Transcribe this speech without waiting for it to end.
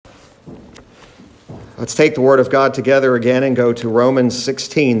Let's take the Word of God together again and go to Romans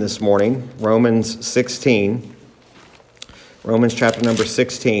 16 this morning. Romans 16. Romans chapter number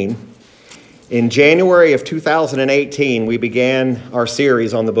 16. In January of 2018, we began our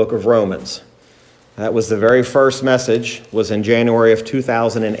series on the book of Romans. That was the very first message, was in January of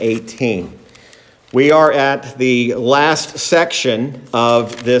 2018. We are at the last section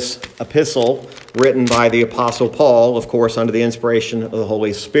of this epistle written by the Apostle Paul, of course, under the inspiration of the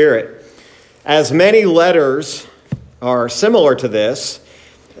Holy Spirit. As many letters are similar to this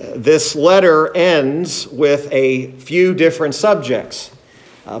letter ends with a few different subjects.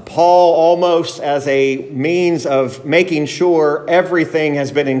 Paul, almost as a means of making sure everything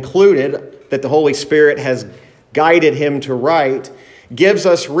has been included that the Holy Spirit has guided him to write, gives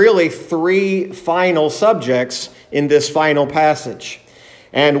us really three final subjects in this final passage.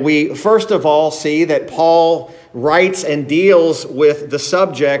 And we first of all see that Paul writes and deals with the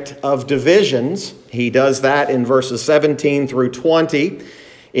subject of divisions. He does that in verses 17 through 20.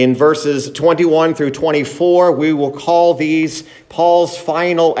 In verses 21 through 24, we will call these Paul's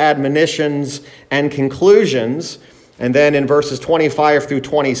final admonitions and conclusions. And then in verses 25 through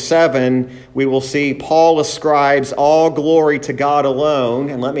 27, we will see Paul ascribes all glory to God alone.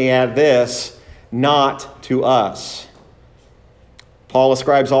 And let me add this, not to us. Paul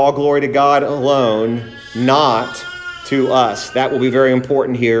ascribes all glory to God alone, not to us. That will be very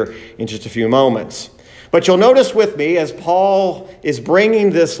important here in just a few moments. But you'll notice with me as Paul is bringing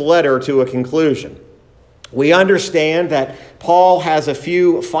this letter to a conclusion, we understand that Paul has a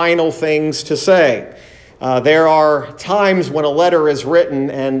few final things to say. There are times when a letter is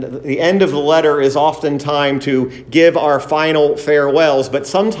written and the end of the letter is often time to give our final farewells. But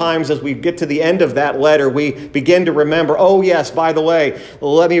sometimes as we get to the end of that letter, we begin to remember, oh yes, by the way,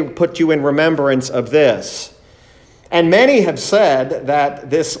 let me put you in remembrance of this. And many have said that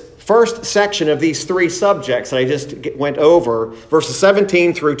this first section of these three subjects that I just went over, verses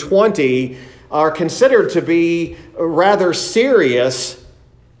 17 through 20, are considered to be rather serious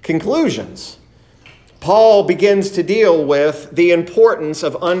conclusions. Paul begins to deal with the importance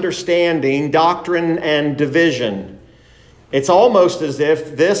of understanding doctrine and division. It's almost as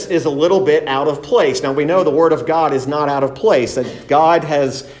if this is a little bit out of place. Now we know the Word of God is not out of place, that God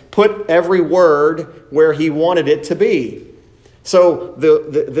has put every word where He wanted it to be. So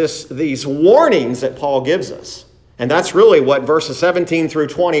these warnings that Paul gives us, and that's really what verses 17 through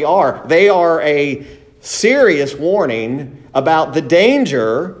 20 are. They are a serious warning about the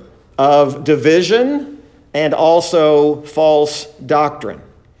danger of division and also false doctrine.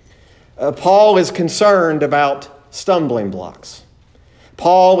 Paul is concerned about stumbling blocks.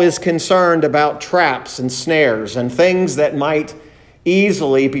 Paul is concerned about traps and snares and things that might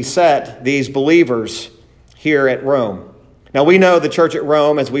easily beset these believers here at Rome. Now we know the church at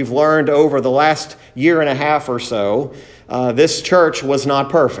Rome, as we've learned over the last year and a half or so, this church was not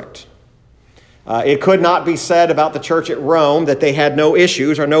perfect. It could not be said about the church at Rome that they had no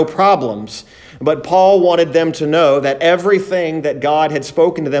issues or no problems. But Paul wanted them to know that everything that God had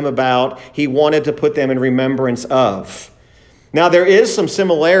spoken to them about, he wanted to put them in remembrance of. Now, there is some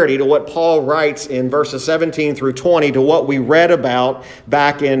similarity to what Paul writes in verses 17 through 20 to what we read about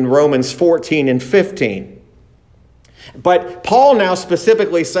back in Romans 14 and 15. But Paul now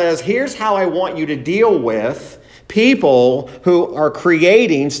specifically says, here's how I want you to deal with people who are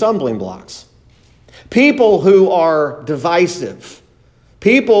creating stumbling blocks. People who are divisive.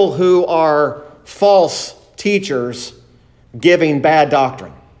 People who are false teachers giving bad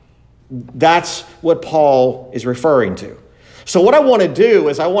doctrine. That's what Paul is referring to. So what I want to do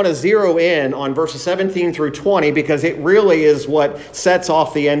is I want to zero in on verses 17 through 20 because it really is what sets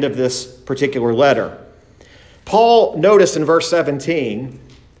off the end of this particular letter. Paul noticed in verse 17,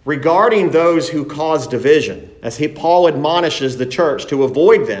 regarding those who cause division, as Paul admonishes the church to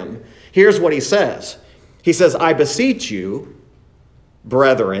avoid them, here's what he says. He says, I beseech you,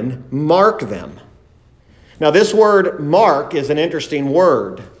 brethren, mark them. Now this word mark is an interesting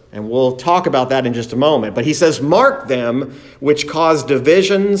word, and we'll talk about that in just a moment. But he says, mark them which cause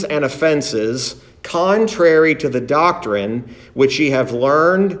divisions and offenses, contrary to the doctrine which ye have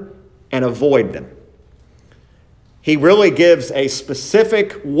learned, and avoid them. He really gives a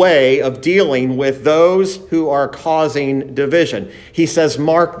specific way of dealing with those who are causing division. He says,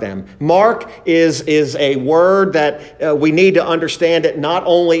 mark them. Mark is a word that we need to understand it not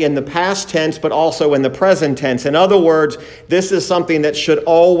only in the past tense, but also in the present tense. In other words, this is something that should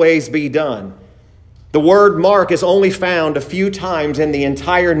always be done. The word mark is only found a few times in the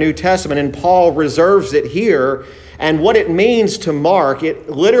entire New Testament, and Paul reserves it here. And what it means to mark, it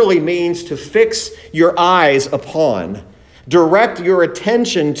literally means to fix your eyes upon, direct your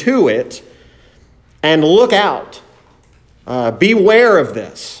attention to it, And look out. Beware of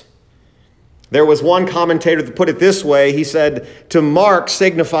this. There was one commentator that put it this way. He said, to mark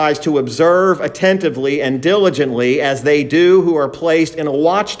signifies to observe attentively and diligently as they do who are placed in a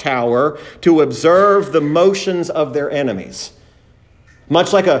watchtower to observe the motions of their enemies.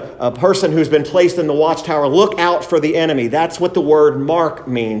 Much like a person who's been placed in the watchtower, look out for the enemy. That's what the word mark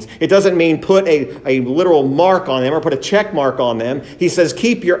means. It doesn't mean put a literal mark on them or put a check mark on them. He says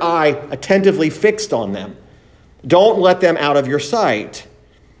keep your eye attentively fixed on them. Don't let them out of your sight.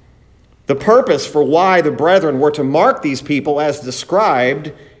 The purpose for why the brethren were to mark these people as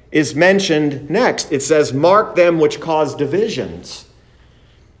described is mentioned next. It says, mark them which cause divisions.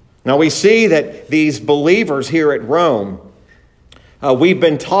 Now we see that these believers here at Rome, we've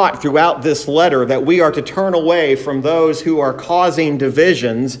been taught throughout this letter that we are to turn away from those who are causing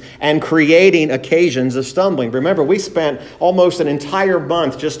divisions and creating occasions of stumbling. Remember, we spent almost an entire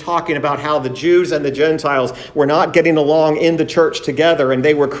month just talking about how the Jews and the Gentiles were not getting along in the church together, and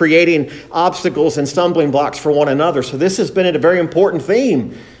they were creating obstacles and stumbling blocks for one another. So this has been a very important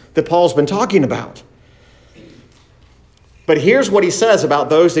theme that Paul's been talking about. But here's what he says about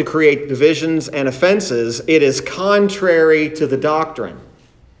those that create divisions and offenses. It is contrary to the doctrine.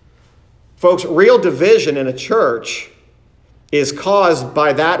 Folks, real division in a church is caused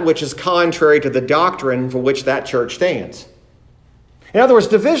by that which is contrary to the doctrine for which that church stands. In other words,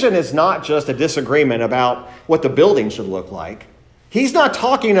 division is not just a disagreement about what the building should look like. He's not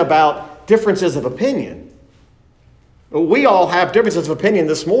talking about differences of opinion. We all have differences of opinion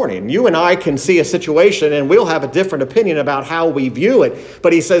this morning. You and I can see a situation and we'll have a different opinion about how we view it.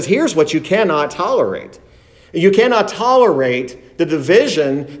 But he says, here's what you cannot tolerate. You cannot tolerate the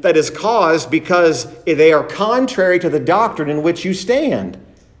division that is caused because they are contrary to the doctrine in which you stand.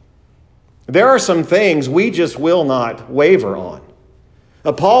 There are some things we just will not waver on.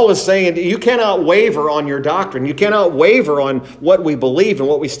 Paul is saying you cannot waver on your doctrine. You cannot waver on what we believe and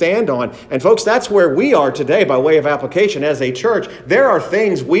what we stand on. And folks, that's where we are today by way of application as a church. There are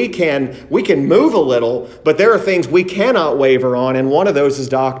things we can move a little, but there are things we cannot waver on, and one of those is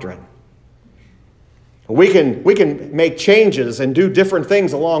doctrine. We can make changes and do different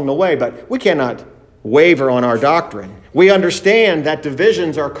things along the way, but we cannot waver on our doctrine. We understand that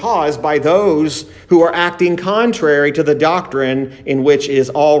divisions are caused by those who are acting contrary to the doctrine in which is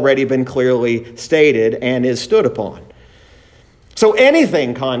already been clearly stated and is stood upon. So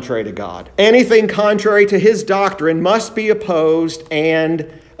anything contrary to God, anything contrary to his doctrine must be opposed and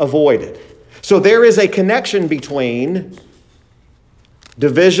avoided. So there is a connection between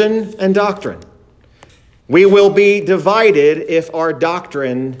division and doctrine. We will be divided if our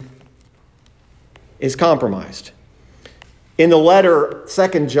doctrine is compromised. In the letter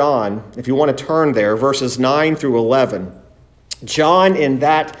 2 John, if you want to turn there, verses 9 through 11, John in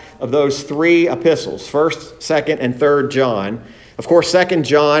that of those three epistles, 1st, 2nd, and 3rd John, of course 2nd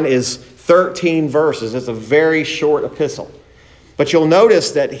John is 13 verses. It's a very short epistle. But you'll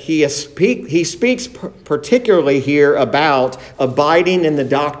notice that he speaks particularly here about abiding in the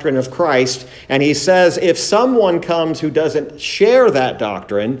doctrine of Christ. And he says if someone comes who doesn't share that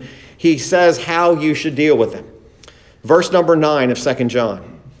doctrine, he says how you should deal with them. Verse number 9 of 2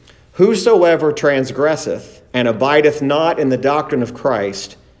 John. Whosoever transgresseth and abideth not in the doctrine of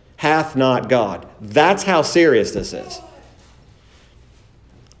Christ hath not God. That's how serious this is.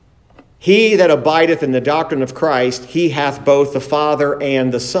 He that abideth in the doctrine of Christ, he hath both the Father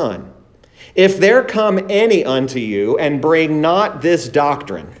and the Son. If there come any unto you and bring not this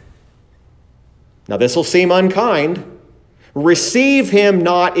doctrine, now this will seem unkind, receive him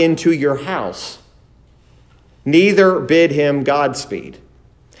not into your house, neither bid him Godspeed.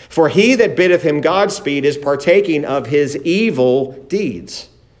 For he that biddeth him Godspeed is partaking of his evil deeds.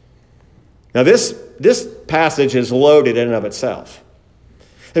 Now this passage is loaded in and of itself.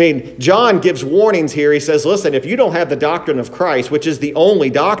 I mean, John gives warnings here. He says, listen, if you don't have the doctrine of Christ, which is the only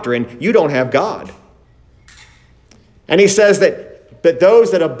doctrine, you don't have God. And he says that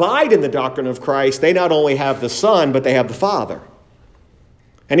those that abide in the doctrine of Christ, they not only have the Son, but they have the Father.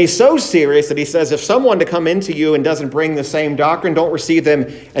 And he's so serious that he says, if someone to come into you and doesn't bring the same doctrine, don't receive them,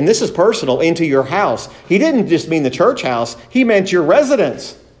 and this is personal, into your house. He didn't just mean the church house. He meant your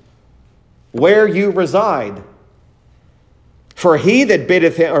residence, where you reside. For he that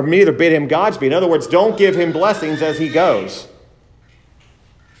biddeth him, or neither bid him Godspeed. In other words, don't give him blessings as he goes.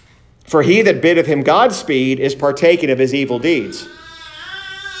 For he that biddeth him Godspeed is partaking of his evil deeds.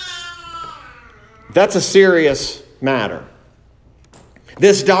 That's a serious matter.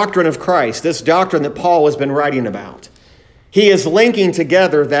 This doctrine of Christ, this doctrine that Paul has been writing about, he is linking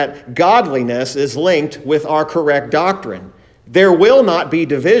together that godliness is linked with our correct doctrine. there will not be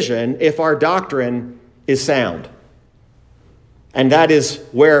division if our doctrine is sound. And that is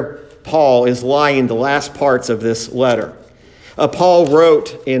where Paul is lying the last parts of this letter. Paul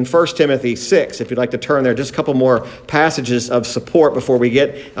wrote in 1 Timothy 6, if you'd like to turn there, just a couple more passages of support before we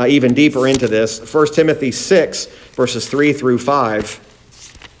get even deeper into this. 1 Timothy 6, verses 3 through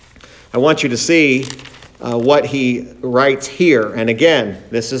 5. I want you to see what he writes here. And again,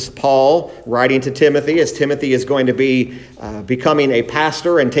 this is Paul writing to Timothy, as Timothy is going to be becoming a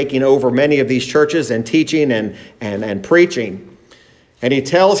pastor and taking over many of these churches and teaching and preaching. And he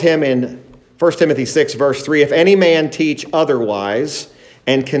tells him in 1 Timothy 6, verse 3, if any man teach otherwise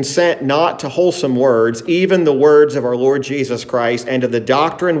and consent not to wholesome words, even the words of our Lord Jesus Christ, and to the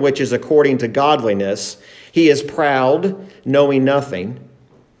doctrine which is according to godliness, he is proud, knowing nothing,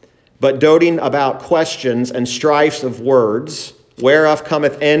 but doting about questions and strifes of words, whereof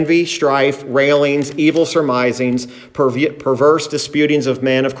cometh envy, strife, railings, evil surmisings, perverse disputings of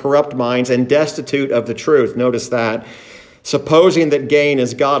men of corrupt minds, and destitute of the truth. Notice that. Supposing that gain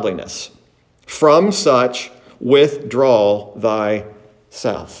is godliness. From such withdraw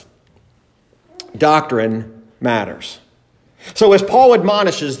thyself. Doctrine matters. So as Paul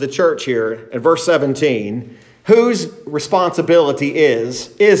admonishes the church here in verse 17, whose responsibility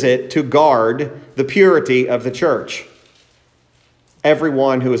is it to guard the purity of the church?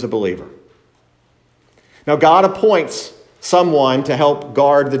 Everyone who is a believer. Now God appoints someone to help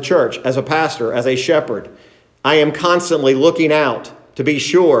guard the church as a pastor, as a shepherd. I am constantly looking out to be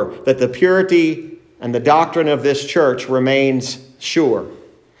sure that the purity and the doctrine of this church remains sure.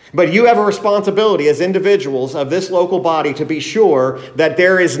 But you have a responsibility as individuals of this local body to be sure that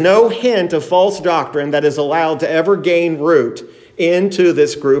there is no hint of false doctrine that is allowed to ever gain root into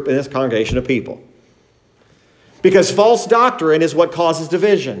this group and this congregation of people. Because false doctrine is what causes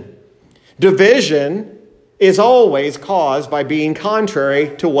division. Division is always caused by being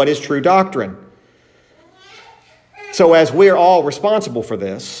contrary to what is true doctrine. So as we're all responsible for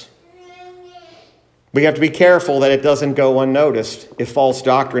this, we have to be careful that it doesn't go unnoticed if false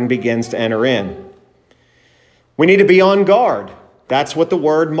doctrine begins to enter in. We need to be on guard. That's what the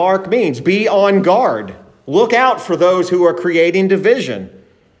word mark means. Be on guard. Look out for those who are creating division.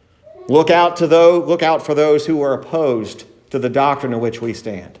 Look out for those who are opposed to the doctrine in which we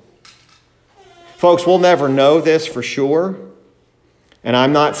stand. Folks, we'll never know this for sure. And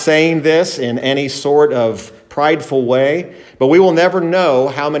I'm not saying this in any sort of prideful way, but we will never know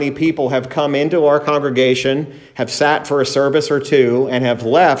how many people have come into our congregation, have sat for a service or two, and have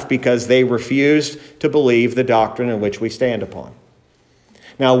left because they refused to believe the doctrine in which we stand upon.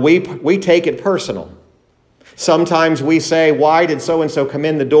 Now, we take it personal. Sometimes we say, why did so-and-so come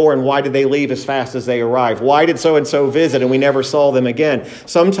in the door and why did they leave as fast as they arrived? Why did so-and-so visit and we never saw them again?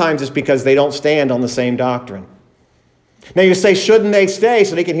 Sometimes it's because they don't stand on the same doctrine. Now you say, shouldn't they stay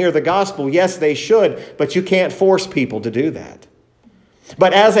so they can hear the gospel? Yes, they should, but you can't force people to do that.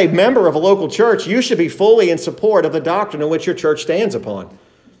 But as a member of a local church, you should be fully in support of the doctrine in which your church stands upon.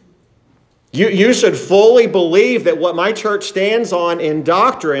 You should fully believe that what my church stands on in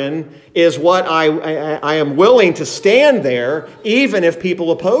doctrine is what I am willing to stand there, even if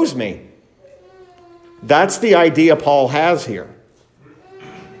people oppose me. That's the idea Paul has here.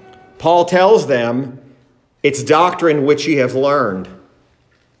 Paul tells them, it's doctrine which ye have learned.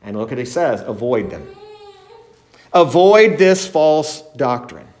 And look what he says, avoid them. Avoid this false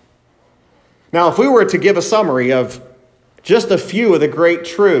doctrine. Now, if we were to give a summary of just a few of the great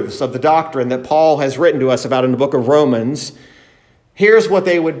truths of the doctrine that Paul has written to us about in the book of Romans, here's what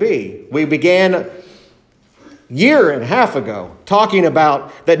they would be. We began a year and a half ago talking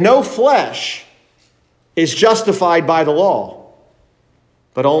about that no flesh is justified by the law,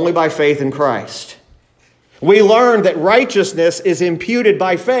 but only by faith in Christ. We learned that righteousness is imputed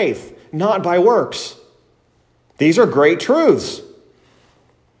by faith, not by works. These are great truths.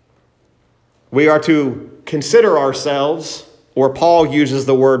 We are to consider ourselves, or Paul uses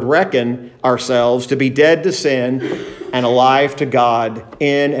the word reckon ourselves, to be dead to sin and alive to God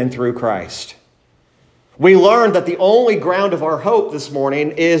in and through Christ. We learned that the only ground of our hope this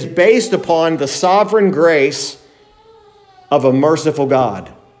morning is based upon the sovereign grace of a merciful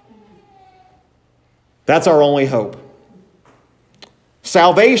God. That's our only hope.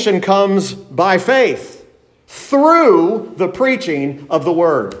 Salvation comes by faith through the preaching of the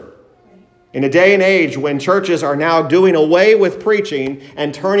word. In a day and age when churches are now doing away with preaching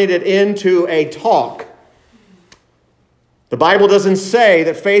and turning it into a talk, the Bible doesn't say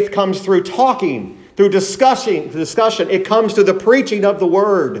that faith comes through talking, through discussion. It comes through the preaching of the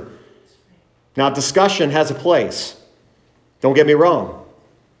word. Now, discussion has a place. Don't get me wrong.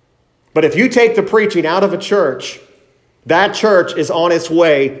 But if you take the preaching out of a church That church is on its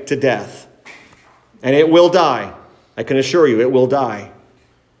way to death. And it will die. I can assure you, it will die.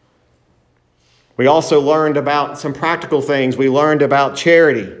 We also learned about some practical things. We learned about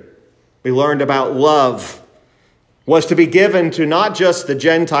charity. We learned about love. Was to be given to not just the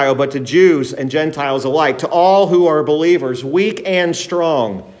Gentile, but to Jews and Gentiles alike, to all who are believers, weak and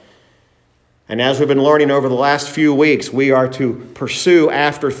strong. And as we've been learning over the last few weeks, we are to pursue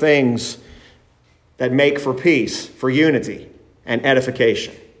after things that make for peace, for unity, and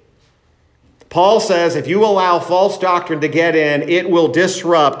edification. Paul says if you allow false doctrine to get in, it will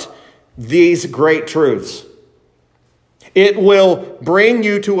disrupt these great truths. It will bring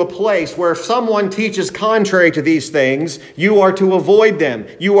you to a place where if someone teaches contrary to these things, you are to avoid them.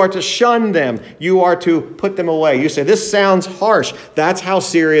 You are to shun them. You are to put them away. You say, this sounds harsh. That's how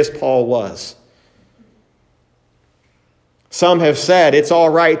serious Paul was. Some have said it's all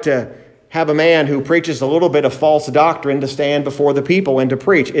right to have a man who preaches a little bit of false doctrine to stand before the people and to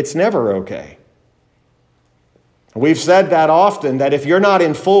preach. It's never okay. We've said that often, that if you're not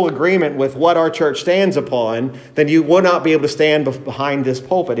in full agreement with what our church stands upon, then you will not be able to stand behind this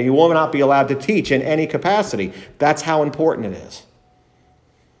pulpit, and you will not be allowed to teach in any capacity. That's how important it is.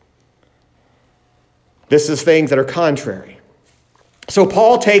 This is things that are contrary. So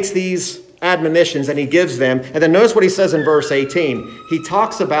Paul takes these admonitions and he gives them, and then notice what he says in verse 18. He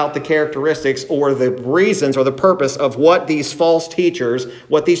talks about the characteristics or the reasons or the purpose of what these false teachers,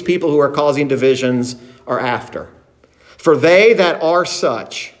 what these people who are causing divisions are after. For they that are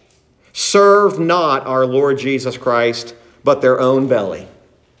such serve not our Lord Jesus Christ, but their own belly,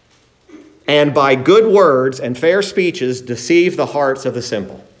 and by good words and fair speeches deceive the hearts of the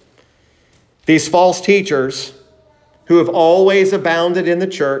simple. These false teachers who have always abounded in the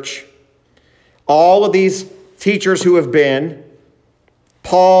church, all of these teachers who have been,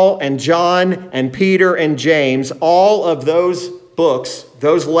 Paul and John and Peter and James, all of those books,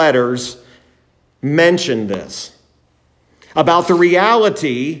 those letters, mention this about the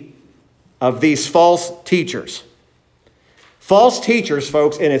reality of these false teachers. False teachers,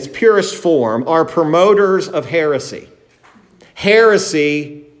 folks, in its purest form, are promoters of heresy.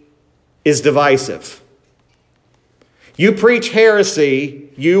 Heresy is divisive. You preach heresy,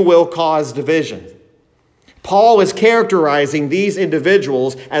 you will cause division. Paul is characterizing these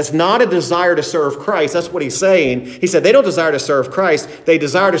individuals as not a desire to serve Christ. That's what he's saying. He said they don't desire to serve Christ. They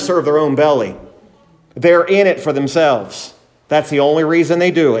desire to serve their own belly. They're in it for themselves. That's the only reason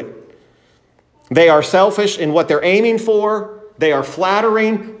they do it. They are selfish in what they're aiming for. They are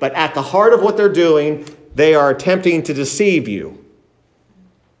flattering, but at the heart of what they're doing, they are attempting to deceive you.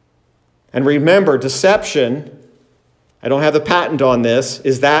 And remember, deception, I don't have the patent on this,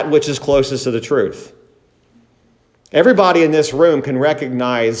 is that which is closest to the truth. Everybody in this room can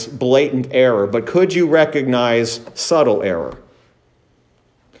recognize blatant error, but could you recognize subtle error?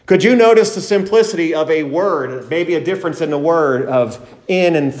 Could you notice the simplicity of a word, maybe a difference in the word of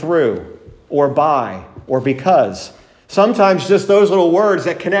in and through, or by, or because? Sometimes just those little words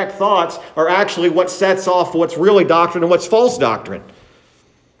that connect thoughts are actually what sets off what's really doctrine and what's false doctrine.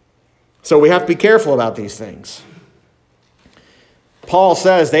 So we have to be careful about these things. Paul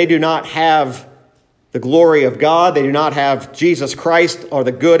says they do not have the glory of God. They do not have Jesus Christ or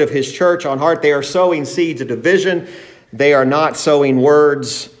the good of his church on heart. They are sowing seeds of division. They are not sowing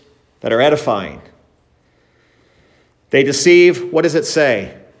words that are edifying. They deceive, what does it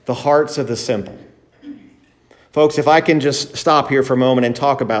say? The hearts of the simple. Folks, if I can just stop here for a moment and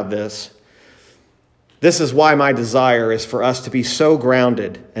talk about this. This is why my desire is for us to be so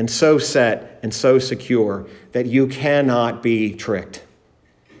grounded and so set and so secure that you cannot be tricked.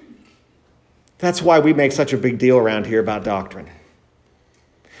 That's why we make such a big deal around here about doctrine.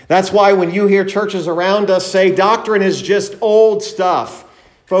 That's why when you hear churches around us say doctrine is just old stuff,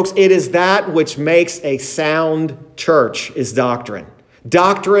 folks, it is that which makes a sound church is doctrine.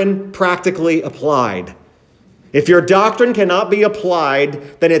 Doctrine practically applied. If your doctrine cannot be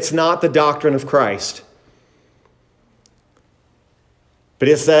applied, then it's not the doctrine of Christ. But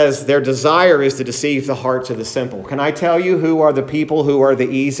it says their desire is to deceive the hearts of the simple. Can I tell you who are the people who are the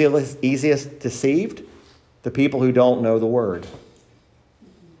easiest deceived? The people who don't know the word.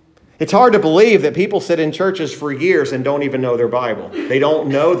 It's hard to believe that people sit in churches for years and don't even know their Bible. They don't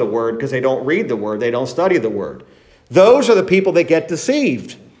know the word because they don't read the word. They don't study the word. Those are the people that get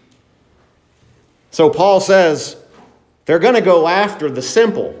deceived. So Paul says they're going to go after the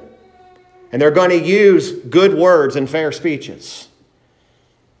simple, and they're going to use good words and fair speeches.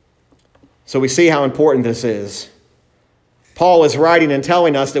 So we see how important this is. Paul is writing and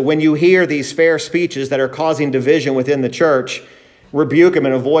telling us that when you hear these fair speeches that are causing division within the church, rebuke them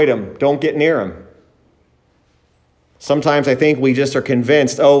and avoid them. Don't get near them. Sometimes I think we just are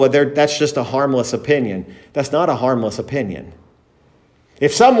convinced, oh, well, that's just a harmless opinion. That's not a harmless opinion.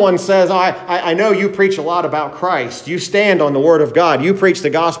 If someone says, I know you preach a lot about Christ, you stand on the Word of God, you preach the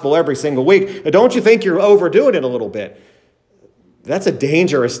gospel every single week, don't you think you're overdoing it a little bit? That's a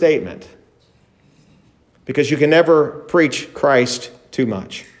dangerous statement, because you can never preach Christ too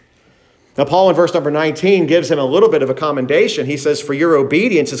much. Now, Paul in verse number 19 gives him a little bit of a commendation. He says, for your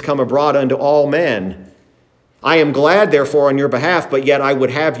obedience has come abroad unto all men. I am glad, therefore, on your behalf, but yet I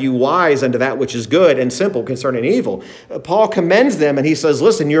would have you wise unto that which is good and simple concerning evil. Paul commends them, and he says,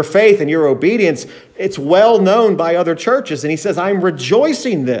 listen, your faith and your obedience, it's well known by other churches. And he says, I'm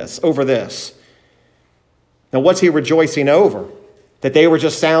rejoicing over this. Now, what's he rejoicing over? That they were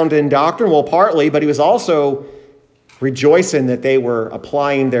just sound in doctrine? Well, partly, but he was also rejoicing that they were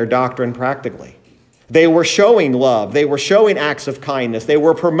applying their doctrine practically. They were showing love. They were showing acts of kindness. They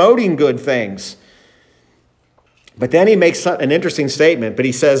were promoting good things. But then he makes an interesting statement, but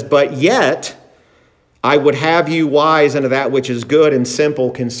he says, but yet I would have you wise unto that which is good and simple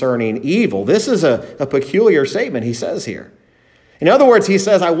concerning evil. This is a peculiar statement he says here. In other words, he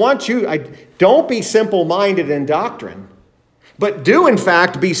says, don't be simple-minded in doctrine, but do in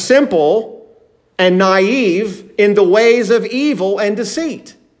fact be simple and naive in the ways of evil and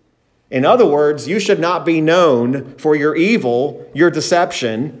deceit. In other words, you should not be known for your evil, your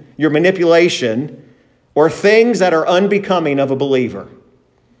deception, your manipulation, or things that are unbecoming of a believer.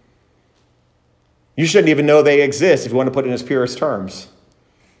 You shouldn't even know they exist if you want to put it in its purest terms.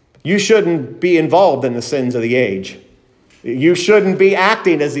 You shouldn't be involved in the sins of the age. You shouldn't be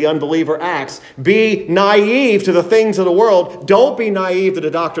acting as the unbeliever acts. Be naive to the things of the world. Don't be naive to the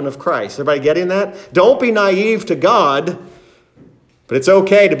doctrine of Christ. Everybody getting that? Don't be naive to God, but it's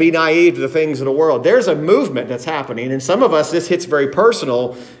okay to be naive to the things of the world. There's a movement that's happening, and some of us, this hits very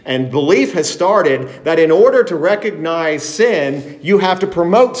personal, and belief has started that in order to recognize sin, you have to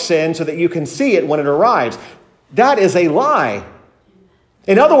promote sin so that you can see it when it arrives. That is a lie.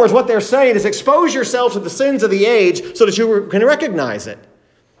 In other words, what they're saying is expose yourself to the sins of the age so that you can recognize it.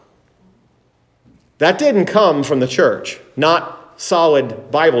 That didn't come from the church, not solid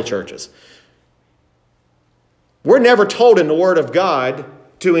Bible churches. We're never told in the Word of God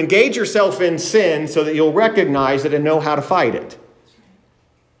to engage yourself in sin so that you'll recognize it and know how to fight it.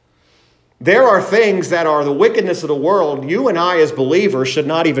 There are things that are the wickedness of the world you and I as believers should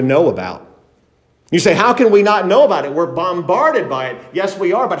not even know about. You say, how can we not know about it? We're bombarded by it. Yes,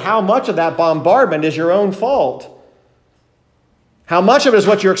 we are, but how much of that bombardment is your own fault? How much of it is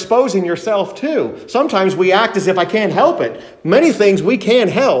what you're exposing yourself to? Sometimes we act as if I can't help it. Many things we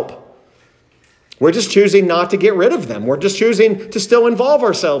can't help. We're just choosing not to get rid of them. We're just choosing to still involve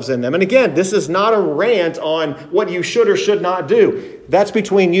ourselves in them. And again, this is not a rant on what you should or should not do. That's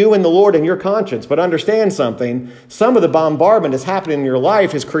between you and the Lord and your conscience. But understand something. Some of the bombardment that's happening in your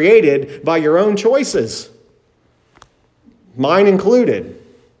life is created by your own choices. Mine included.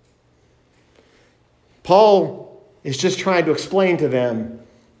 Paul is just trying to explain to them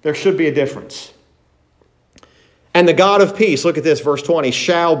there should be a difference. And the God of peace, look at this, verse 20,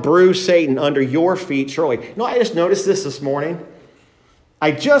 shall bruise Satan under your feet shortly. You know, I just noticed this morning.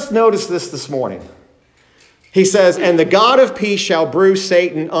 I just noticed this morning. He says, and the God of peace shall bruise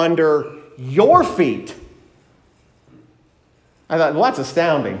Satan under your feet. I thought, well, that's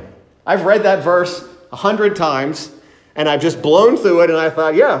astounding. I've read that verse 100 times, and I've just blown through it, and I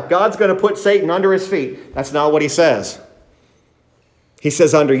thought, yeah, God's going to put Satan under his feet. That's not what he says. He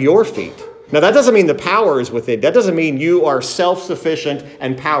says under your feet. Now, that doesn't mean the power is within. That doesn't mean you are self-sufficient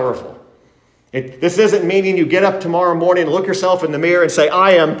and powerful. This isn't meaning you get up tomorrow morning and look yourself in the mirror and say,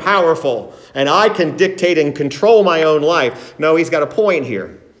 I am powerful and I can dictate and control my own life. No, he's got a point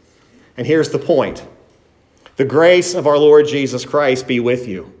here. And here's the point. The grace of our Lord Jesus Christ be with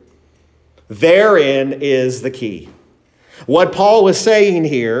you. Therein is the key. What Paul is saying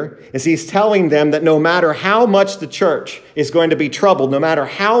here is he's telling them that no matter how much the church is going to be troubled, no matter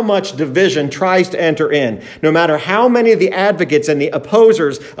how much division tries to enter in, no matter how many of the advocates and the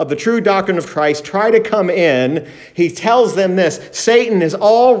opposers of the true doctrine of Christ try to come in, he tells them this: Satan is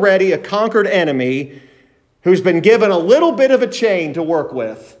already a conquered enemy who's been given a little bit of a chain to work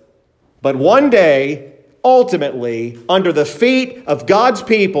with. But one day, ultimately, under the feet of God's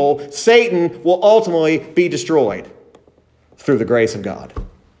people, Satan will ultimately be destroyed. Through the grace of God.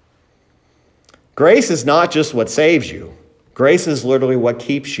 Grace is not just what saves you. Grace is literally what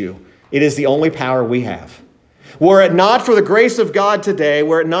keeps you. It is the only power we have. Were it not for the grace of God today,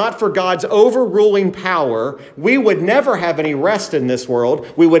 were it not for God's overruling power, we would never have any rest in this world.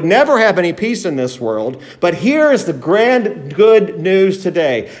 We would never have any peace in this world. But here is the grand good news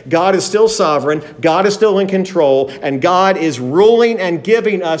today. God is still sovereign. God is still in control. And God is ruling and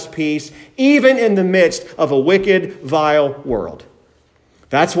giving us peace, even in the midst of a wicked, vile world.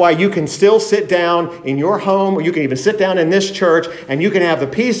 That's why you can still sit down in your home, or you can even sit down in this church, and you can have the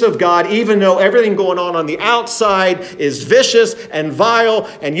peace of God, even though everything going on the outside is vicious and vile,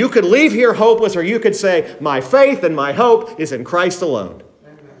 and you could leave here hopeless, or you could say, my faith and my hope is in Christ alone.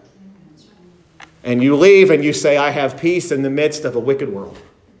 And you leave and you say, I have peace in the midst of a wicked world.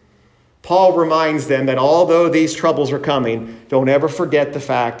 Paul reminds them that although these troubles are coming, don't ever forget the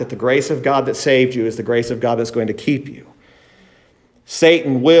fact that the grace of God that saved you is the grace of God that's going to keep you.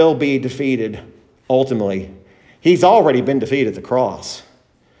 Satan will be defeated ultimately. He's already been defeated at the cross,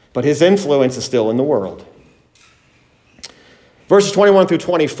 but his influence is still in the world. Verses 21 through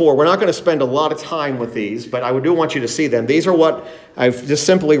 24, we're not going to spend a lot of time with these, but I do want you to see them. These are what I've just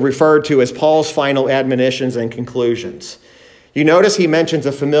simply referred to as Paul's final admonitions and conclusions. You notice he mentions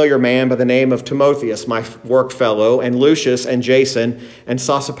a familiar man by the name of Timotheus, my work fellow, and Lucius and Jason and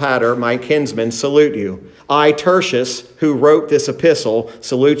Sosipater, my kinsmen, salute you. I, Tertius, who wrote this epistle,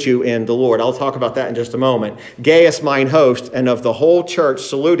 salute you in the Lord. I'll talk about that in just a moment. Gaius, mine host, and of the whole church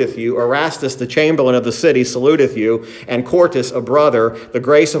saluteth you. Erastus, the chamberlain of the city, saluteth you. And Quartus, a brother. The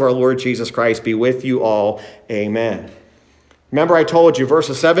grace of our Lord Jesus Christ be with you all. Amen. Remember, I told you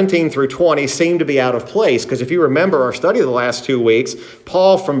verses 17 through 20 seem to be out of place, because if you remember our study of the last 2 weeks,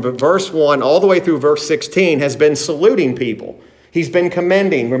 Paul from verse 1 all the way through verse 16 has been saluting people. He's been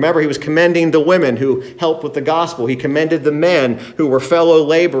commending. Remember, he was commending the women who helped with the gospel. He commended the men who were fellow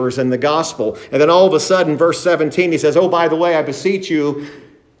laborers in the gospel. And then all of a sudden, verse 17, he says, oh, by the way, I beseech you,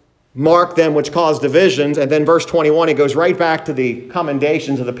 mark them which cause divisions. And then verse 21, he goes right back to the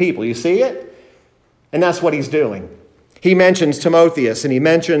commendations of the people. You see it? And that's what he's doing. He mentions Timotheus, and he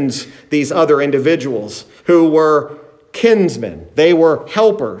mentions these other individuals who were kinsmen. They were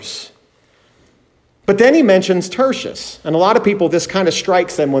helpers. But then he mentions Tertius, and a lot of people, this kind of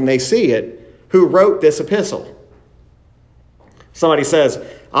strikes them when they see it, who wrote this epistle. Somebody says,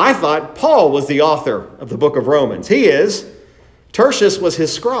 I thought Paul was the author of the book of Romans. He is. Tertius was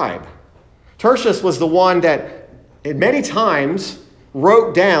his scribe. Tertius was the one that many times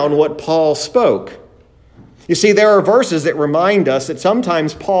wrote down what Paul spoke. You see, there are verses that remind us that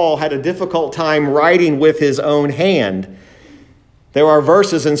sometimes Paul had a difficult time writing with his own hand. There are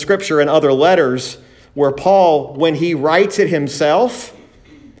verses in Scripture and other letters where Paul, when he writes it himself,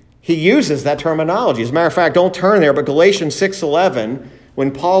 he uses that terminology. As a matter of fact, don't turn there, but Galatians 6:11,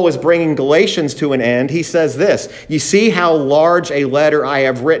 when Paul was bringing Galatians to an end, he says this, you see how large a letter I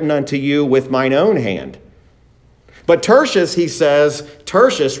have written unto you with mine own hand. But Tertius, he says,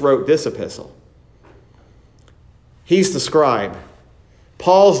 Tertius wrote this epistle. He's the scribe.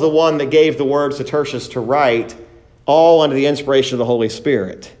 Paul's the one that gave the words to Tertius to write, all under the inspiration of the Holy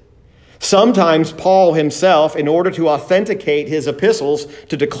Spirit. Sometimes Paul himself, in order to authenticate his epistles,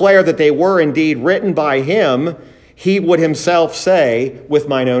 to declare that they were indeed written by him, he would himself say, with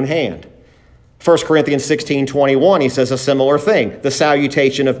mine own hand. 1 Corinthians 16:21, he says a similar thing. The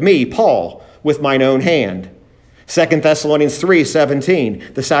salutation of me, Paul, with mine own hand. 2 Thessalonians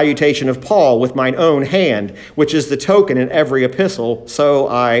 3:17, the salutation of Paul with mine own hand, which is the token in every epistle, so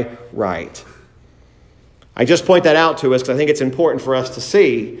I write. I just point that out to us because I think it's important for us to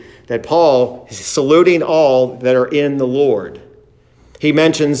see that Paul is saluting all that are in the Lord. He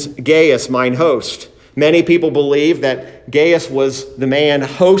mentions Gaius, mine host. Many people believe that Gaius was the man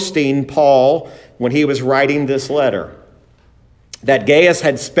hosting Paul when he was writing this letter. That Gaius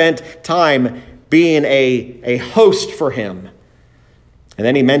had spent time being a host for him. And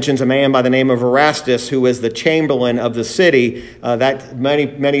then he mentions a man by the name of Erastus, who is the chamberlain of the city. That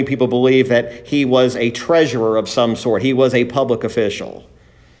many people believe that he was a treasurer of some sort. He was a public official.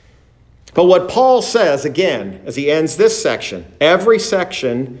 But what Paul says, again, as he ends this section, every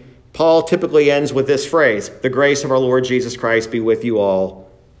section, Paul typically ends with this phrase, the grace of our Lord Jesus Christ be with you all.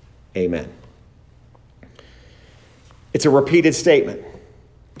 Amen. It's a repeated statement.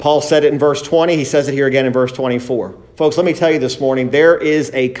 Paul said it in verse 20. He says it here again in verse 24. Folks, let me tell you this morning, there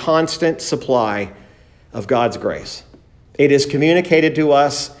is a constant supply of God's grace. It is communicated to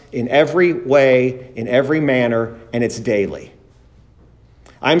us in every way, in every manner, and it's daily.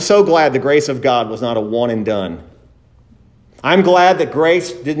 I'm so glad the grace of God was not a one and done. I'm glad that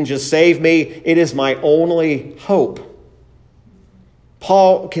grace didn't just save me. It is my only hope.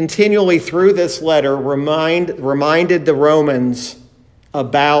 Paul continually through this letter reminded the Romans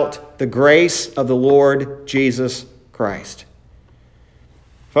about the grace of the Lord Jesus Christ.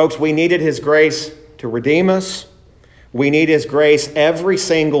 Folks, we needed his grace to redeem us. We need his grace every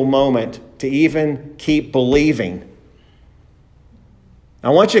single moment to even keep believing. I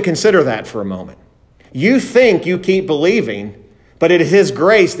want you to consider that for a moment. You think you keep believing, but it is his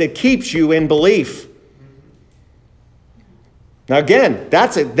grace that keeps you in belief. Now again,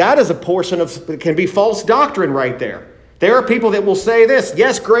 that is a portion of, it can be false doctrine right there. There are people that will say this,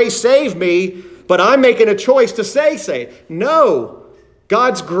 yes, grace saved me, but I'm making a choice to say saved. No,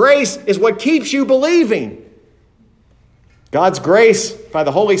 God's grace is what keeps you believing. God's grace by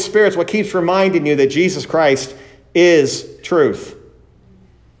the Holy Spirit is what keeps reminding you that Jesus Christ is truth.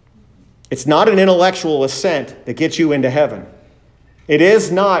 It's not an intellectual assent that gets you into heaven. It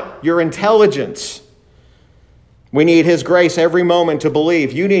is not your intelligence. We need his grace every moment to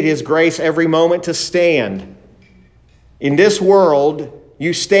believe. You need his grace every moment to stand. In this world,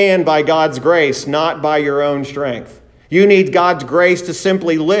 you stand by God's grace, not by your own strength. You need God's grace to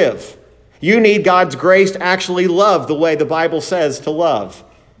simply live. You need God's grace to actually love the way the Bible says to love.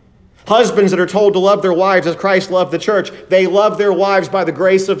 Husbands that are told to love their wives as Christ loved the church, they love their wives by the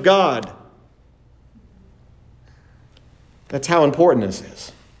grace of God. That's how important this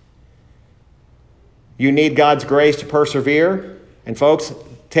is. You need God's grace to persevere. And folks,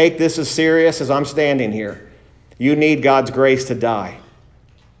 take this as serious as I'm standing here. You need God's grace to die.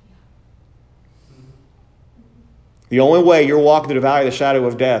 The only way you're walking through the valley of the shadow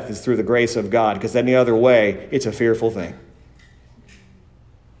of death is through the grace of God, because any other way, it's a fearful thing.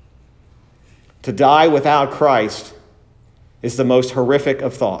 To die without Christ is the most horrific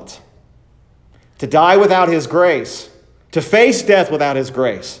of thoughts. To die without his grace, to face death without his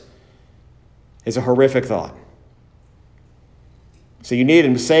grace, is a horrific thought. So you need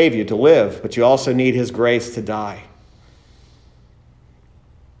him to save you, to live, but you also need his grace to die.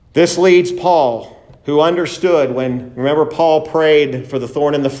 This leads Paul, who understood when, remember, Paul prayed for the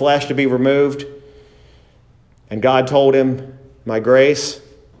thorn in the flesh to be removed, and God told him, my grace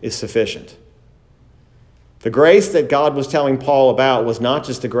is sufficient. The grace that God was telling Paul about was not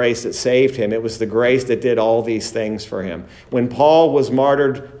just the grace that saved him, it was the grace that did all these things for him. When Paul was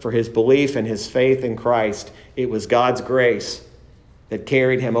martyred for his belief and his faith in Christ, it was God's grace that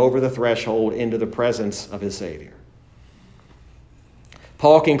carried him over the threshold into the presence of his Savior.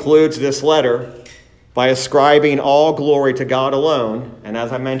 Paul concludes this letter by ascribing all glory to God alone, and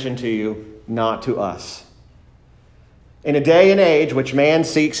as I mentioned to you, not to us. In a day and age which man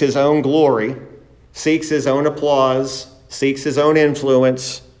seeks his own glory, seeks his own applause, seeks his own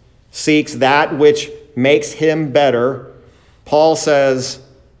influence, seeks that which makes him better, Paul says,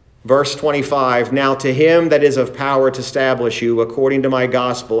 verse 25, now to him that is of power to establish you according to my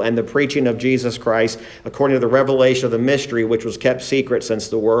gospel and the preaching of Jesus Christ, according to the revelation of the mystery which was kept secret since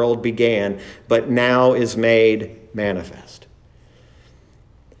the world began, but now is made manifest.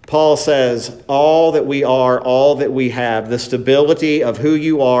 Paul says, all that we are, all that we have, the stability of who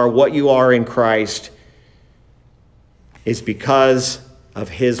you are, what you are in Christ, is because of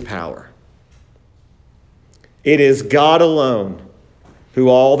his power. It is God alone who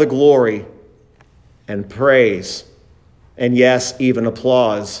all the glory and praise, and yes, even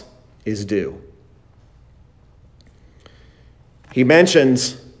applause, is due. He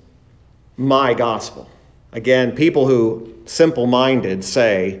mentions my gospel. Again, people who simple-minded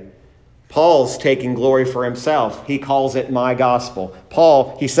say, Paul's taking glory for himself. He calls it my gospel.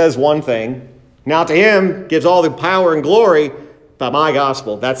 Paul, he says one thing. Now to him gives all the power and glory, but my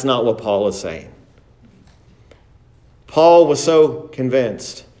gospel. That's not what Paul is saying. Paul was so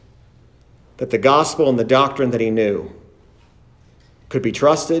convinced that the gospel and the doctrine that he knew could be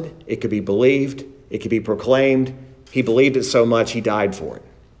trusted, it could be believed, it could be proclaimed. He believed it so much he died for it.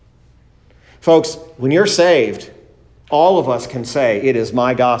 Folks, when you're saved, all of us can say, it is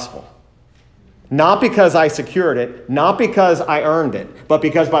my gospel. Not because I secured it, not because I earned it, but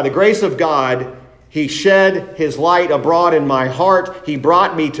because by the grace of God, he shed his light abroad in my heart. He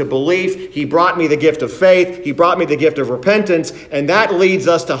brought me to belief. He brought me the gift of faith. He brought me the gift of repentance. And that leads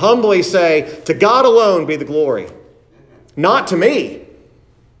us to humbly say, to God alone be the glory, not to me.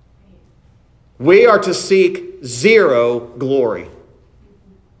 We are to seek zero glory.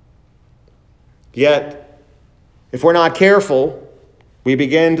 Yet, if we're not careful, we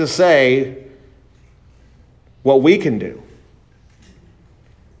begin to say what we can do.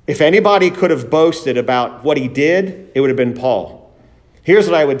 If anybody could have boasted about what he did, it would have been Paul. Here's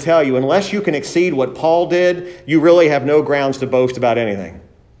what I would tell you. Unless you can exceed what Paul did, you really have no grounds to boast about anything.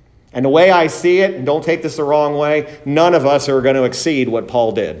 And the way I see it, and don't take this the wrong way, none of us are going to exceed what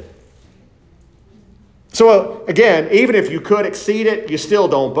Paul did. So again, even if you could exceed it, you still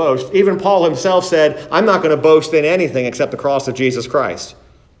don't boast. Even Paul himself said, I'm not going to boast in anything except the cross of Jesus Christ.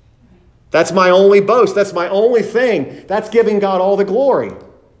 That's my only boast. That's my only thing. That's giving God all the glory.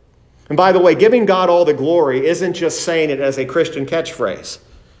 And by the way, giving God all the glory isn't just saying it as a Christian catchphrase.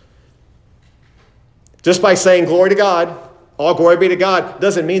 Just by saying glory to God, all glory be to God,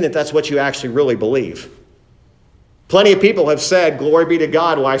 doesn't mean that that's what you actually really believe. Plenty of people have said glory be to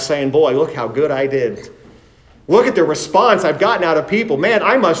God while saying, boy, look how good I did. Look at the response I've gotten out of people. Man,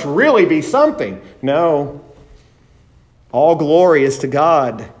 I must really be something. No. All glory is to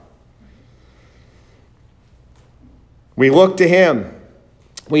God. We look to Him.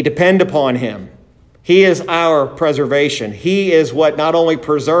 We depend upon Him. He is our preservation. He is what not only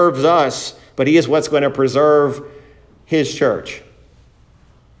preserves us, but He is what's going to preserve His church.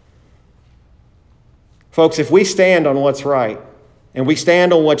 Folks, if we stand on what's right, and we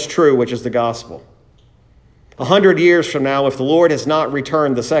stand on what's true, which is the gospel, 100 years from now, if the Lord has not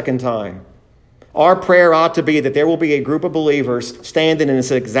returned the second time, our prayer ought to be that there will be a group of believers standing in this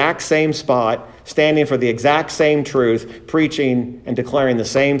exact same spot, standing for the exact same truth, preaching and declaring the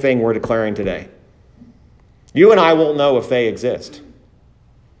same thing we're declaring today. You and I won't know if they exist.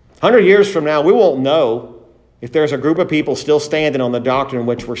 100 years from now, we won't know if there's a group of people still standing on the doctrine in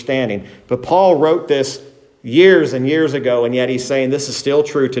which we're standing. But Paul wrote this years and years ago, and yet he's saying this is still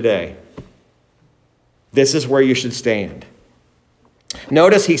true today. This is where you should stand.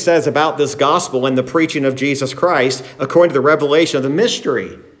 Notice he says about this gospel and the preaching of Jesus Christ, according to the revelation of the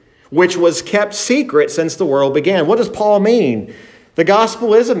mystery, which was kept secret since the world began. What does Paul mean? The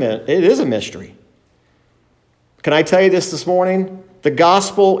gospel is a mystery. Can I tell you this morning? The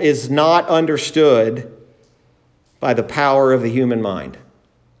gospel is not understood by the power of the human mind.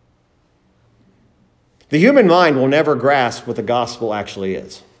 The human mind will never grasp what the gospel actually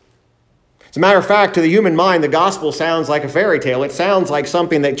is. As a matter of fact, to the human mind, the gospel sounds like a fairy tale. It sounds like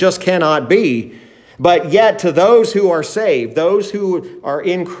something that just cannot be. But yet, to those who are saved, those who are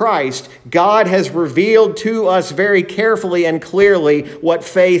in Christ, God has revealed to us very carefully and clearly what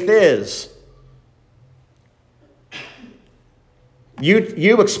faith is.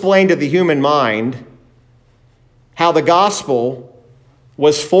 You explain to the human mind how the gospel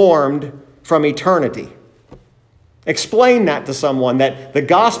was formed from eternity. Explain that to someone, that the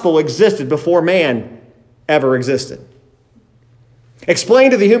gospel existed before man ever existed. Explain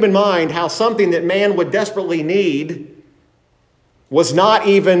to the human mind how something that man would desperately need was not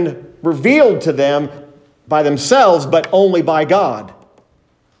even revealed to them by themselves, but only by God.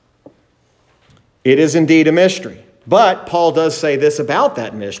 It is indeed a mystery. But Paul does say this about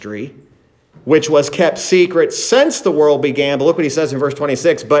that mystery, which was kept secret since the world began. But look what he says in verse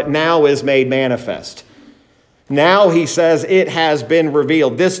 26, but now is made manifest. Now, he says, it has been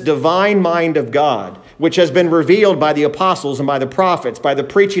revealed. This divine mind of God, which has been revealed by the apostles and by the prophets, by the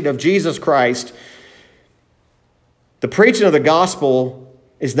preaching of Jesus Christ. The preaching of the gospel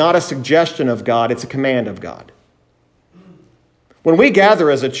is not a suggestion of God, it's a command of God. When we gather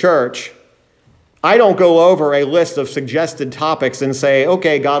as a church, I don't go over a list of suggested topics and say,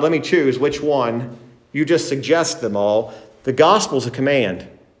 okay, God, let me choose which one. You just suggest them all. The gospel is a command.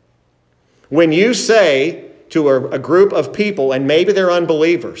 When you say to a group of people, and maybe they're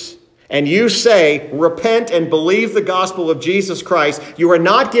unbelievers, and you say, repent and believe the gospel of Jesus Christ, you are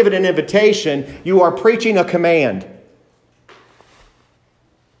not given an invitation, you are preaching a command.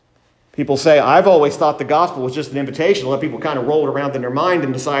 People say, I've always thought the gospel was just an invitation to let people kind of roll it around in their mind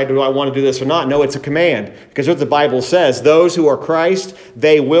and decide, do I want to do this or not? No, it's a command. Because what the Bible says, those who are Christ,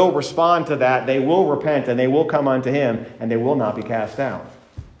 they will respond to that, they will repent, and they will come unto Him, and they will not be cast out.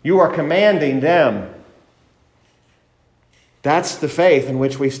 You are commanding them. That's the faith in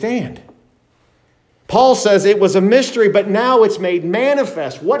which we stand. Paul says it was a mystery, but now it's made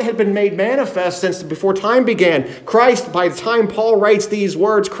manifest. What had been made manifest since before time began? Christ, by the time Paul writes these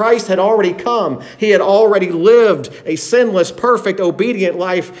words, Christ had already come. He had already lived a sinless, perfect, obedient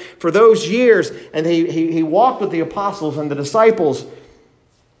life for those years. And he walked with the apostles and the disciples.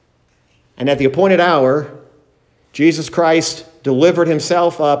 And at the appointed hour, Jesus Christ delivered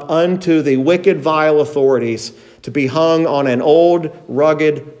Himself up unto the wicked, vile authorities to be hung on an old,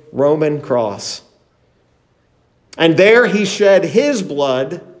 rugged Roman cross. And there He shed His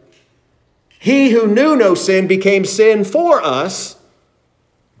blood. He who knew no sin became sin for us.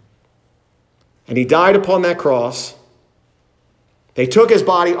 And He died upon that cross. They took His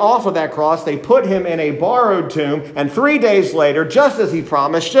body off of that cross. They put Him in a borrowed tomb. And 3 days later, just as He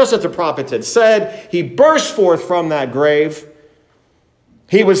promised, just as the prophets had said, He burst forth from that grave.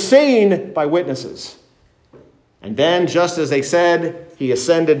 He was seen by witnesses. And then, just as they said, he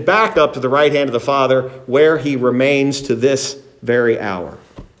ascended back up to the right hand of the Father, where he remains to this very hour.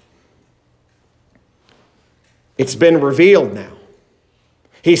 It's been revealed now.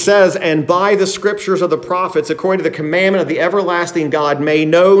 He says, and by the scriptures of the prophets, according to the commandment of the everlasting God, made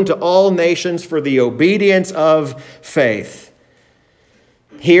known to all nations for the obedience of faith.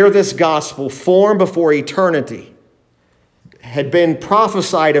 Here this gospel, formed before eternity, had been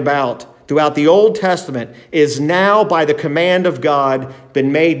prophesied about throughout the Old Testament, is now by the command of God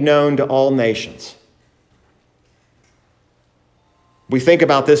been made known to all nations. We think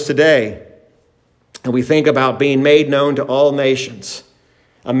about this today, and we think about being made known to all nations.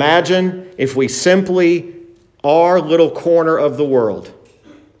 Imagine if we simply, our little corner of the world,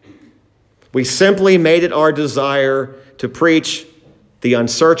 we simply made it our desire to preach the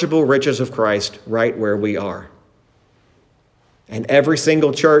unsearchable riches of Christ right where we are. And every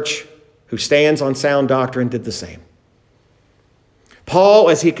single church who stands on sound doctrine did the same. Paul,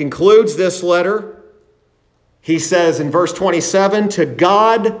 as he concludes this letter, he says in verse 27, to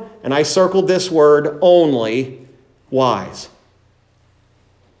God, and I circled this word, only wise,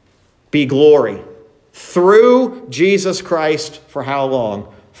 be glory through Jesus Christ for how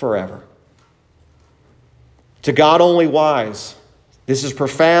long? Forever. To God only wise. This is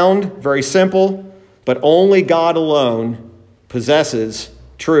profound, very simple, but only God alone possesses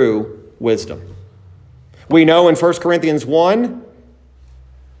true wisdom. We know in 1 Corinthians 1,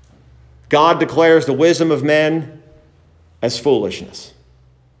 God declares the wisdom of men as foolishness.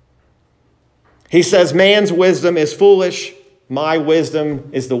 He says, man's wisdom is foolish. My wisdom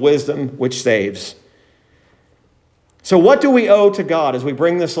is the wisdom which saves. So what do we owe to God as we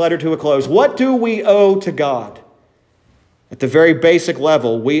bring this letter to a close? What do we owe to God? At the very basic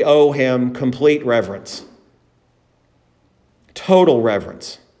level, we owe him complete reverence. Total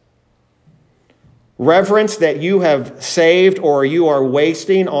reverence. Reverence that you have saved or you are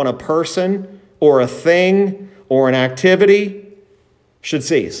wasting on a person or a thing or an activity should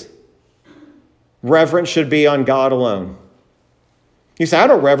cease. Reverence should be on God alone. You say, I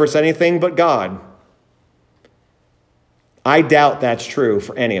don't reverence anything but God. I doubt that's true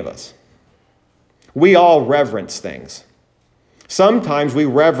for any of us. We all reverence things. Sometimes we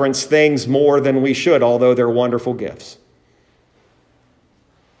reverence things more than we should, although they're wonderful gifts.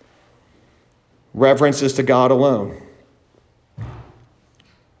 Reverence is to God alone.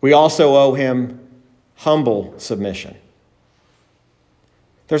 We also owe him humble submission.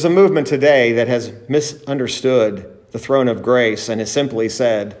 There's a movement today that has misunderstood the throne of grace and has simply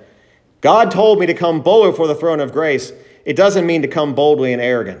said, God told me to come boldly before the throne of grace. It doesn't mean to come boldly in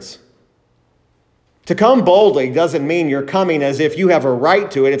arrogance. To come boldly doesn't mean you're coming as if you have a right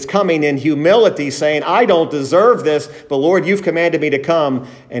to it. It's coming in humility, saying, I don't deserve this, but Lord, you've commanded me to come,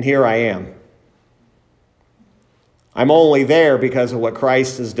 and here I am. I'm only there because of what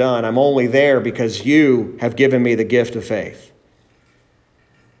Christ has done. I'm only there because you have given me the gift of faith.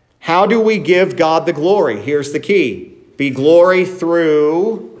 How do we give God the glory? Here's the key. Be glory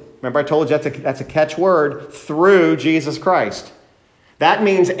through, remember I told you that's a catch word, through Jesus Christ. That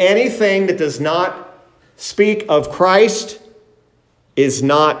means anything that does not speak of Christ is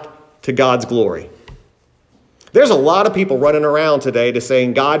not to God's glory. There's a lot of people running around today to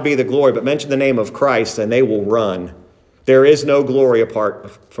saying, God be the glory, but mention the name of Christ and they will run. There is no glory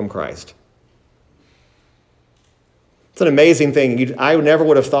apart from Christ. It's an amazing thing. I never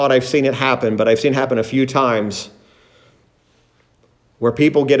would have thought I've seen it happen, but I've seen it happen a few times where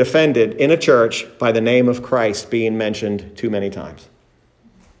people get offended in a church by the name of Christ being mentioned too many times.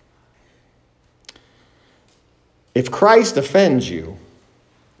 If Christ offends you,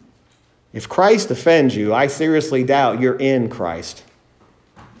 I seriously doubt you're in Christ.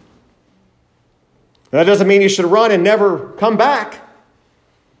 That doesn't mean you should run and never come back.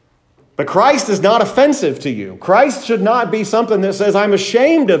 But Christ is not offensive to you. Christ should not be something that says, I'm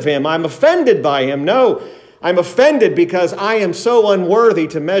ashamed of him, I'm offended by him. No, I'm offended because I am so unworthy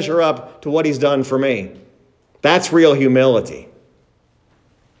to measure up to what he's done for me. That's real humility.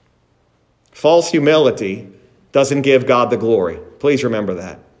 False humility doesn't give God the glory. Please remember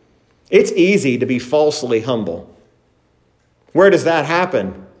that. It's easy to be falsely humble. Where does that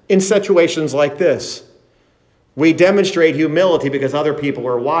happen? In situations like this. We demonstrate humility because other people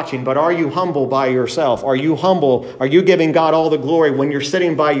are watching, but are you humble by yourself? Are you humble? Are you giving God all the glory when you're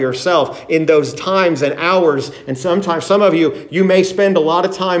sitting by yourself in those times and hours? And sometimes, some of you may spend a lot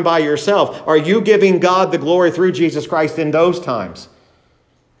of time by yourself. Are you giving God the glory through Jesus Christ in those times?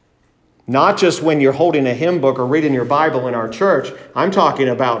 Not just when you're holding a hymn book or reading your Bible in our church. I'm talking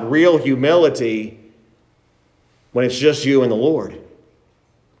about real humility when it's just you and the Lord.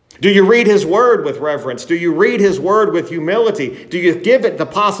 Do you read his word with reverence? Do you read his word with humility? Do you give it the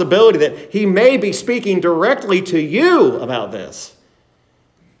possibility that he may be speaking directly to you about this?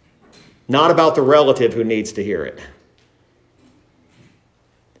 Not about the relative who needs to hear it.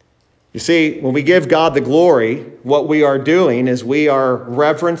 You see, when we give God the glory, what we are doing is we are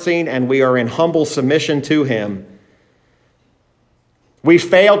reverencing and we are in humble submission to him. We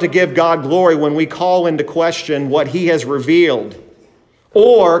fail to give God glory when we call into question what he has revealed,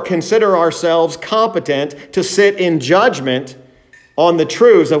 or consider ourselves competent to sit in judgment on the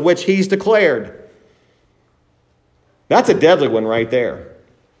truths of which he's declared. That's a deadly one right there.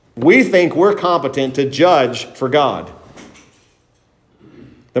 We think we're competent to judge for God.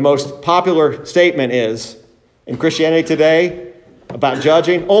 The most popular statement is, in Christianity today, about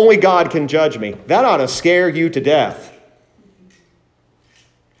judging, only God can judge me. That ought to scare you to death.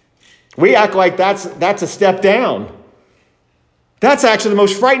 We act like that's a step down. That's actually the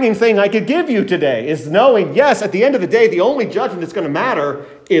most frightening thing I could give you today, is knowing, yes, at the end of the day, the only judgment that's going to matter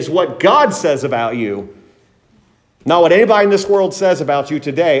is what God says about you. Not what anybody in this world says about you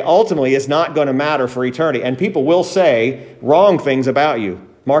today ultimately is not going to matter for eternity. And people will say wrong things about you.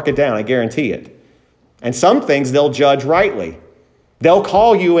 Mark it down, I guarantee it. And some things they'll judge rightly. They'll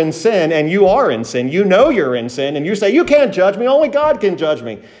call you in sin, and you are in sin. You know you're in sin, and you say, you can't judge me, only God can judge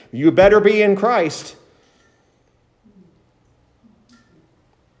me. You better be in Christ.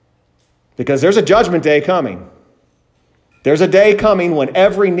 Because there's a judgment day coming. There's a day coming when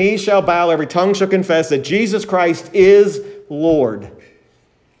every knee shall bow, every tongue shall confess that Jesus Christ is Lord.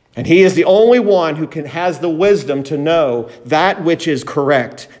 And he is the only one who has the wisdom to know that which is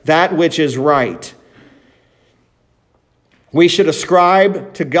correct, that which is right. We should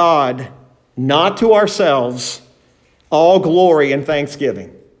ascribe to God, not to ourselves, all glory and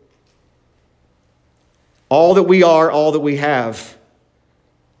thanksgiving. All that we are, all that we have,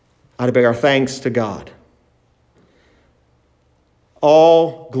 ought to bear our thanks to God.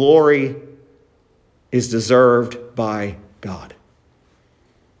 All glory is deserved by God.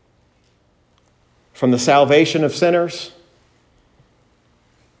 From the salvation of sinners,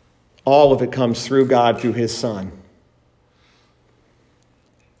 all of it comes through God, through his Son.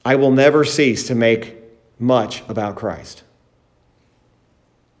 I will never cease to make much about Christ.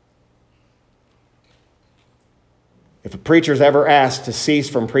 If a preacher is ever asked to cease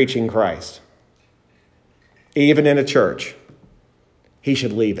from preaching Christ, even in a church, he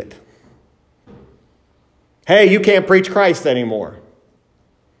should leave it. Hey, you can't preach Christ anymore.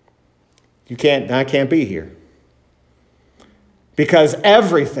 I can't be here. Because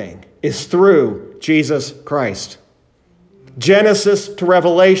everything is through Jesus Christ. Genesis to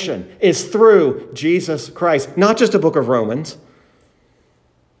Revelation is through Jesus Christ, not just a book of Romans.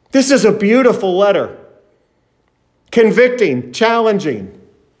 This is a beautiful letter. Convicting, challenging,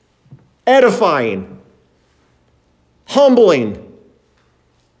 edifying, humbling.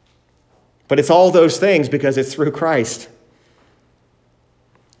 But it's all those things because it's through Christ.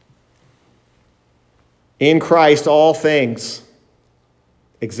 In Christ, all things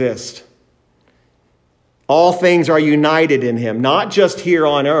exist. All things are united in him, not just here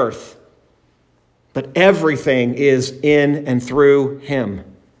on earth, but everything is in and through him.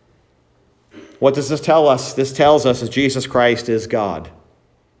 What does this tell us? This tells us that Jesus Christ is God.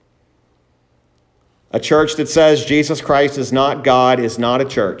 A church that says Jesus Christ is not God is not a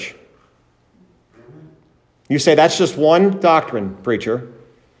church. You say, that's just one doctrine, preacher.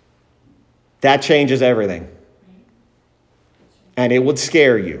 That changes everything. And it would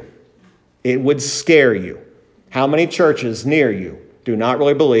scare you. It would scare you. How many churches near you do not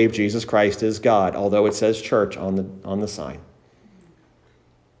really believe Jesus Christ is God, although it says church on the sign?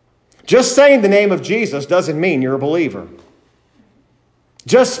 Just saying the name of Jesus doesn't mean you're a believer.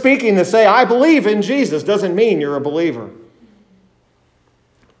 Just speaking to say, I believe in Jesus, doesn't mean you're a believer.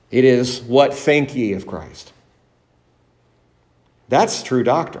 It is, what think ye of Christ? That's true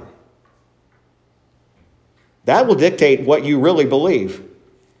doctrine. That will dictate what you really believe.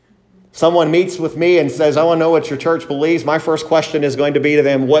 Someone meets with me and says, I want to know what your church believes. My first question is going to be to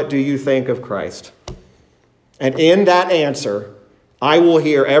them, what do you think of Christ? And in that answer, I will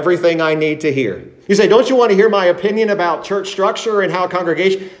hear everything I need to hear. You say, don't you want to hear my opinion about church structure and how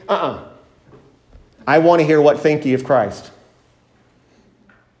congregation? I want to hear what think ye of Christ.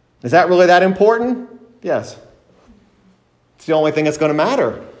 Is that really that important? Yes. It's the only thing that's going to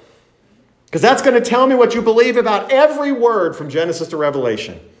matter. Because that's going to tell me what you believe about every word from Genesis to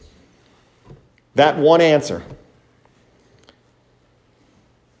Revelation. That one answer.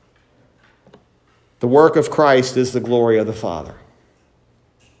 The work of Christ is the glory of the Father.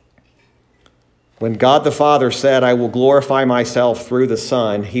 When God the Father said, I will glorify myself through the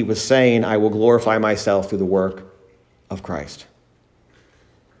Son, he was saying, I will glorify myself through the work of Christ.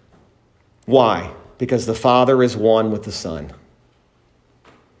 Why? Because the Father is one with the Son.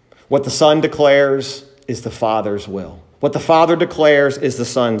 What the Son declares is the Father's will. What the Father declares is the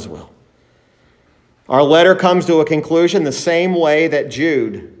Son's will. Our letter comes to a conclusion the same way that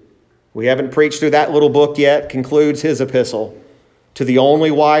Jude, we haven't preached through that little book yet, concludes his epistle. To the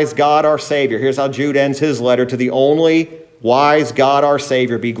only wise God, our Savior. Here's how Jude ends his letter. To the only wise God, our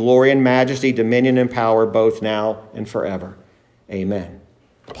Savior, be glory and majesty, dominion and power, both now and forever. Amen.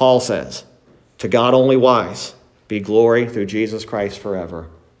 Paul says, to God only wise, be glory through Jesus Christ forever.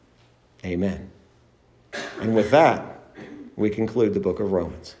 Amen. And with that, we conclude the book of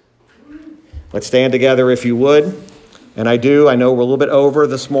Romans. Let's stand together if you would. And I know we're a little bit over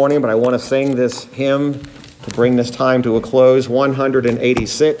this morning, but I want to sing this hymn to bring this time to a close.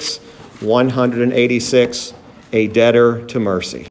 186, A Debtor to Mercy.